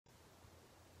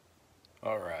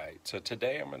All right, so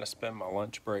today I'm going to spend my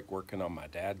lunch break working on my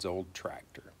dad's old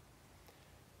tractor.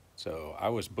 So I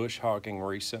was bush hogging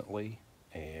recently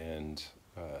and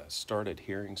started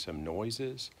hearing some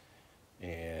noises,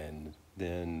 and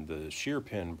then the shear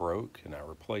pin broke, and I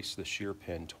replaced the shear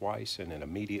pin twice and it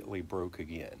immediately broke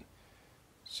again.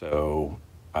 So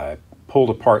I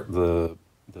pulled apart the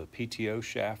PTO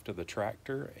shaft of the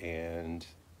tractor, and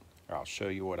I'll show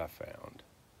you what I found.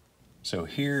 So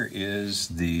here is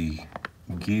the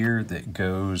gear that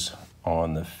goes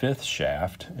on the fifth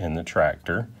shaft in the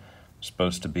tractor. It's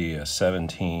supposed to be a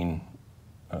 17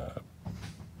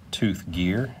 tooth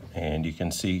gear, and you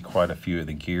can see quite a few of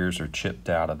the gears are chipped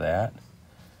out of that.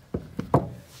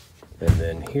 And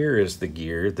then here is the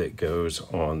gear that goes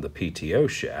on the PTO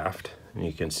shaft, and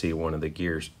you can see one of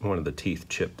the teeth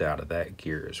chipped out of that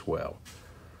gear as well.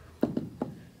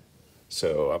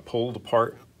 So I pulled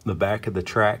apart the back of the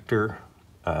tractor.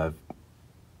 I've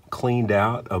cleaned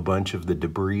out a bunch of the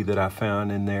debris that I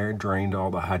found in there, drained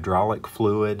all the hydraulic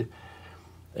fluid,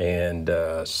 and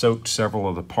soaked several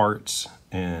of the parts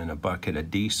in a bucket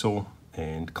of diesel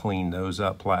and cleaned those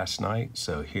up last night.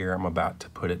 So here I'm about to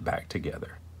put it back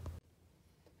together.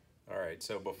 All right,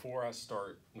 so before I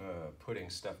start putting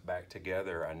stuff back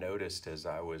together, I noticed as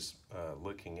I was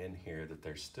looking in here that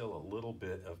there's still a little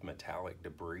bit of metallic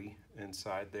debris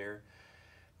inside there.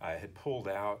 I had pulled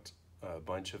out a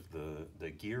bunch of the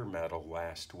gear metal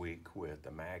last week with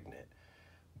a magnet,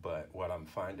 but what I'm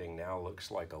finding now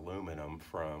looks like aluminum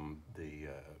from the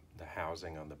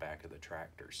housing on the back of the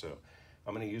tractor. So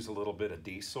I'm going to use a little bit of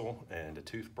diesel and a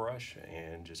toothbrush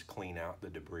and just clean out the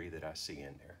debris that I see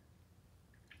in there.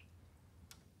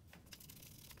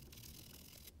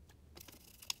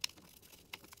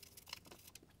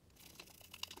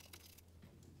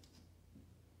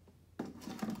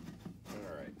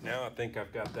 Now I think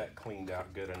I've got that cleaned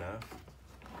out good enough.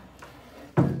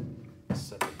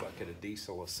 Set the bucket of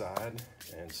diesel aside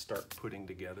and start putting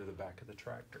together the back of the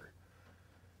tractor.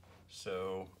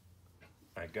 So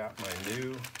I got my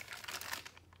new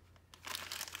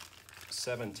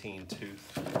 17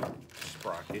 tooth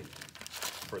sprocket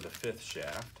for the fifth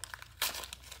shaft.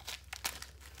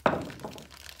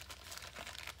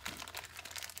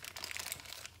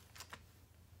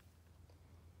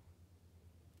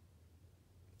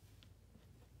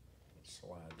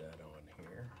 Slide that on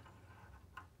here.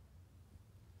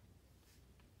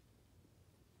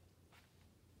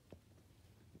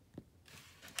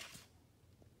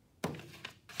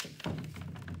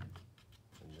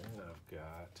 And then I've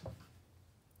got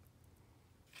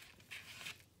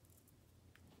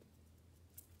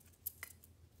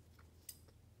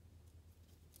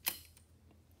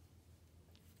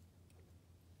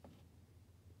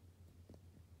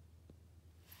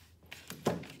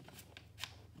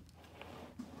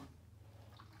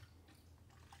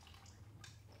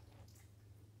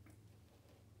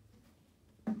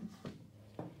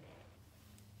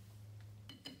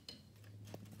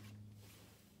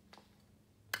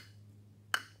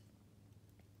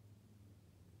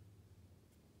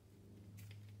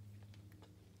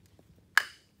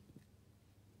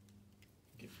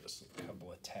this a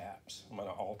couple of taps. I'm going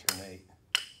to alternate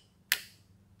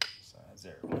sides.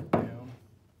 There it went down.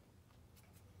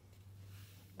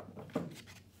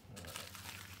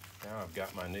 Now I've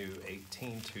got my new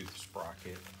 18 tooth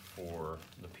sprocket for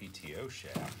the PTO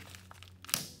shaft.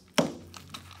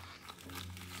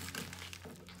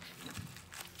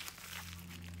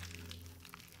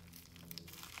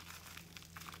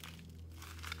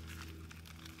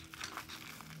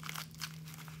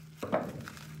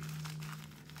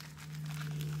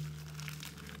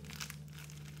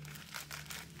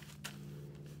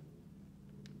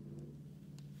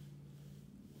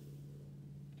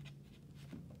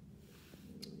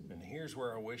 Here's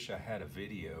where I wish I had a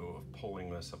video of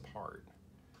pulling this apart,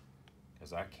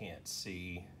 because I can't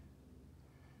see.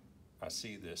 I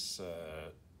see this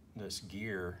this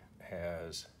gear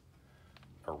has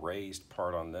a raised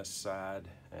part on this side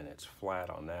and it's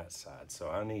flat on that side. So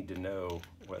I need to know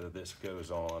whether this goes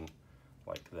on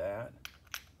like that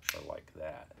or like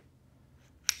that.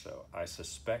 So I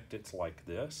suspect it's like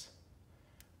this,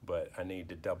 but I need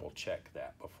to double check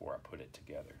that before I put it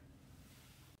together.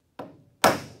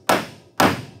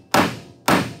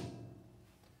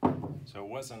 So it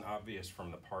wasn't obvious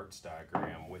from the parts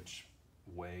diagram which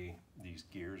way these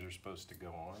gears are supposed to go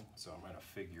on, so I'm going to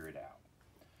figure it out.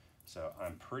 So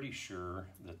I'm pretty sure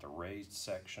that the raised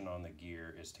section on the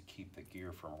gear is to keep the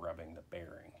gear from rubbing the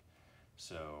bearing.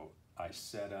 So I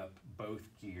set up both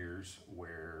gears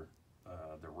where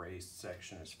the raised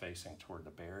section is facing toward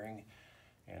the bearing,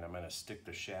 and I'm going to stick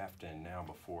the shaft in now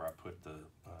before I put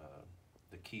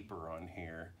the keeper on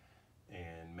here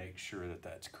and make sure that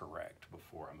that's correct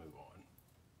before I move on.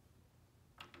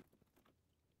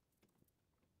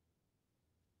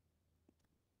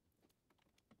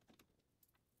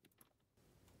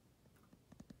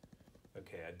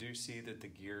 Okay, I do see that the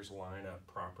gears line up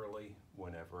properly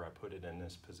whenever I put it in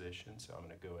this position, so I'm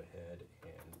going to go ahead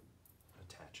and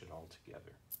attach it all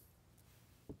together.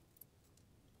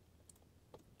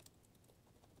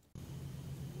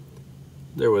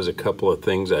 There was a couple of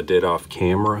things I did off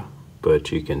camera,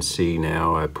 but you can see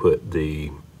now I put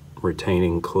the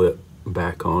retaining clip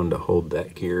back on to hold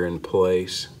that gear in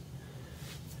place.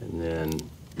 And then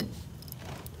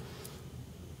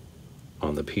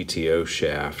on the PTO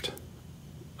shaft,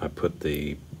 I put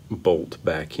the bolt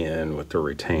back in with the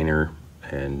retainer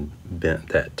and bent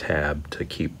that tab to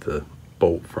keep the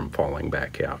bolt from falling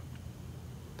back out.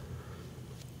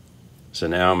 So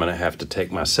now I'm going to have to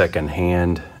take my second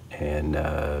hand and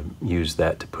use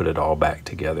that to put it all back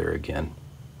together again.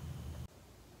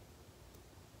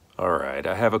 Alright,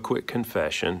 I have a quick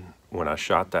confession. When I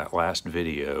shot that last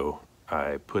video,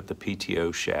 I put the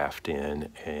PTO shaft in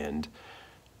and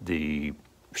the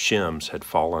shims had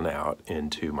fallen out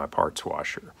into my parts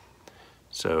washer.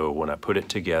 So when I put it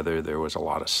together, there was a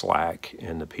lot of slack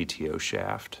in the PTO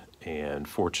shaft, and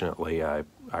fortunately I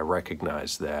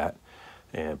recognized that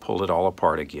and pulled it all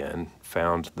apart again,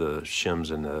 found the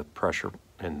shims in the pressure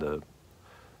in the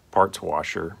parts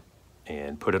washer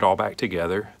and put it all back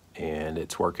together, and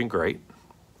it's working great.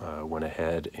 Went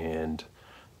ahead and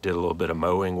did a little bit of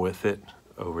mowing with it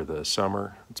over the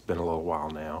summer. It's been a little while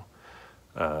now,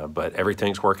 but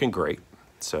everything's working great.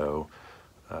 So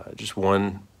just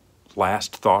one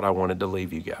last thought I wanted to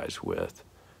leave you guys with.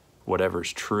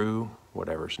 Whatever's true,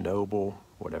 whatever's noble,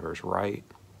 whatever's right,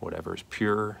 whatever's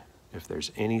pure, if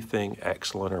there's anything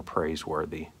excellent or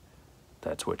praiseworthy,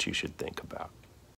 that's what you should think about.